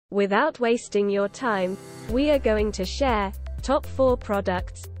Without wasting your time, we are going to share top 4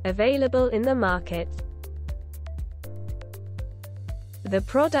 products available in the market. The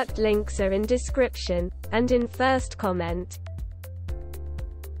product links are in description and in first comment.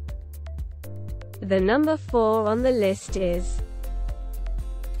 The number 4 on the list is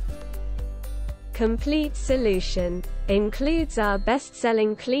Complete Solution. Includes our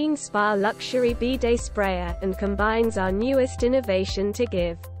best-selling Clean Spa luxury bidet sprayer and combines our newest innovation to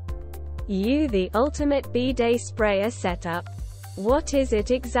give you the ultimate bidet sprayer setup. What is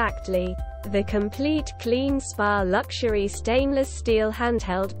it exactly? The complete Clean Spa luxury stainless steel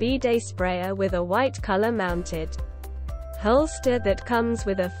handheld bidet sprayer with a white color mounted holster that comes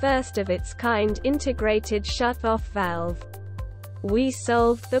with a first-of-its-kind integrated shut-off valve. We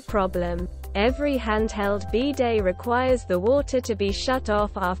solved the problem. Every handheld bidet requires the water to be shut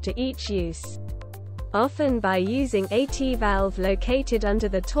off after each use, often by using a T-valve located under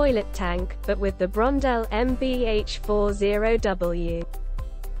the toilet tank, but with the Brondell MBH40W.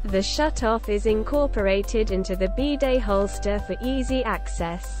 The shut-off is incorporated into the bidet holster for easy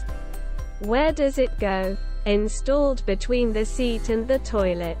access. Where does it go? Installed between the seat and the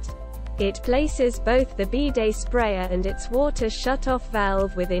toilet. It places both the bidet sprayer and its water shut-off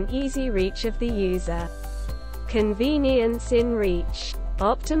valve within easy reach of the user. Convenience in reach.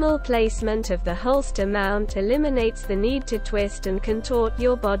 Optimal placement of the holster mount eliminates the need to twist and contort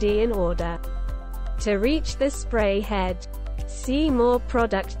your body in order to reach the spray head. See more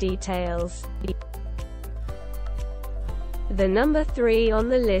product details. The number 3 on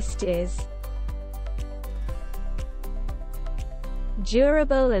the list is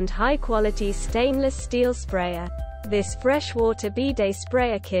Durable and high-quality stainless steel sprayer. This freshwater bidet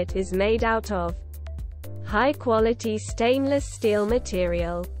sprayer kit is made out of high-quality stainless steel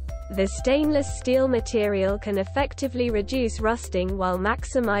material. The stainless steel material can effectively reduce rusting while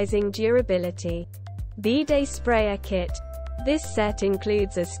maximizing durability. Bidet sprayer kit. This set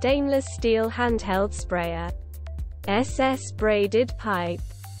includes a stainless steel handheld sprayer, SS braided pipe,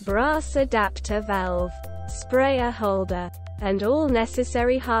 brass adapter valve, sprayer holder, and all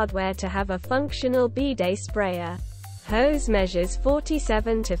necessary hardware to have a functional bidet sprayer. Hose measures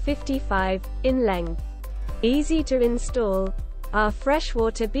 47 to 55 in length. Easy to install. Our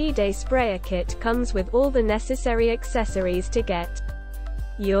freshwater bidet sprayer kit comes with all the necessary accessories to get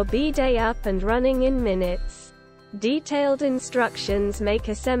your bidet up and running in minutes. Detailed instructions make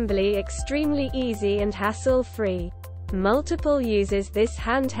assembly extremely easy and hassle-free. Multiple uses. This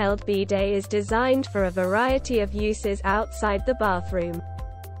handheld bidet is designed for a variety of uses outside the bathroom.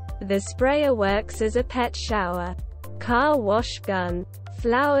 The sprayer works as a pet shower, car wash gun,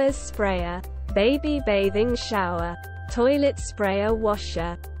 flowers sprayer, baby bathing shower, toilet sprayer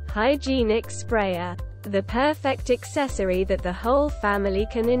washer, hygienic sprayer. The perfect accessory that the whole family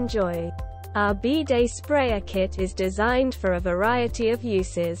can enjoy. Our bidet sprayer kit is designed for a variety of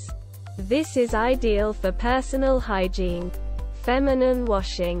uses. This is ideal for personal hygiene, feminine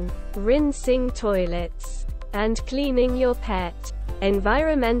washing, rinsing toilets, and cleaning your pet.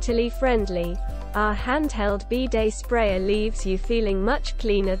 Environmentally friendly. Our handheld bidet sprayer leaves you feeling much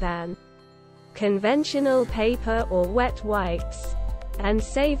cleaner than conventional paper or wet wipes, and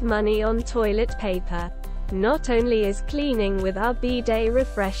save money on toilet paper. Not only is cleaning with our bidet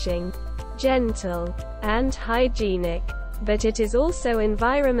refreshing, gentle, and hygienic, but it is also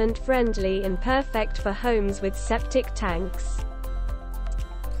environment friendly and perfect for homes with septic tanks.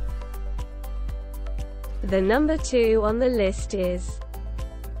 The number 2 on the list is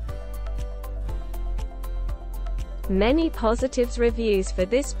Many positive reviews for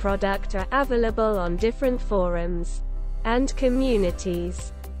this product are available on different forums and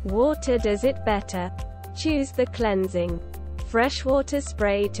communities. Water does it better. Choose the cleansing freshwater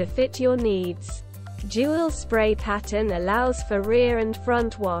spray to fit your needs. Dual spray pattern allows for rear and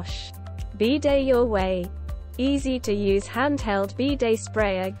front wash. Bidet your way. Easy to use handheld bidet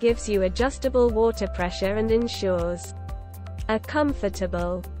sprayer gives you adjustable water pressure and ensures a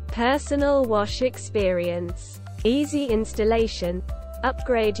comfortable personal wash experience. Easy installation.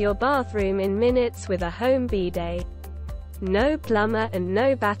 Upgrade your bathroom in minutes with a home bidet. No plumber and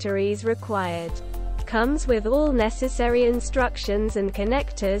no batteries required. Comes with all necessary instructions and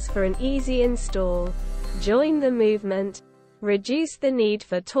connectors for an easy install. Join the movement. Reduce the need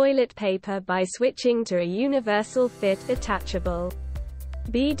for toilet paper by switching to a universal fit attachable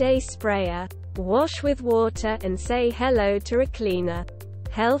bidet sprayer. Wash with water and say hello to a cleaner,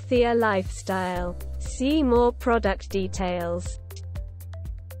 healthier lifestyle. See more product details.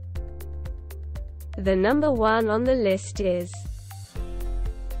 The number 1 on the list is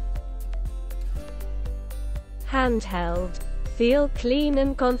handheld. Feel clean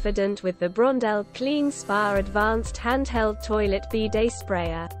and confident with the Brondell Clean Spa Advanced Handheld Toilet Bidet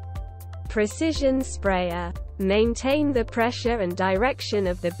Sprayer. Precision sprayer. Maintain the pressure and direction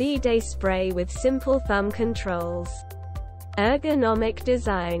of the bidet spray with simple thumb controls. Ergonomic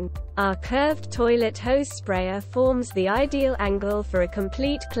design. Our curved toilet hose sprayer forms the ideal angle for a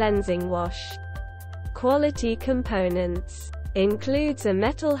complete cleansing wash. Quality components. Includes a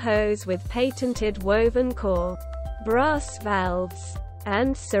metal hose with patented woven core, brass valves,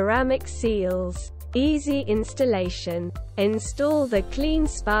 and ceramic seals. Easy installation. Install the Clean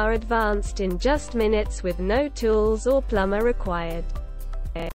Spa Advanced in just minutes with no tools or plumber required.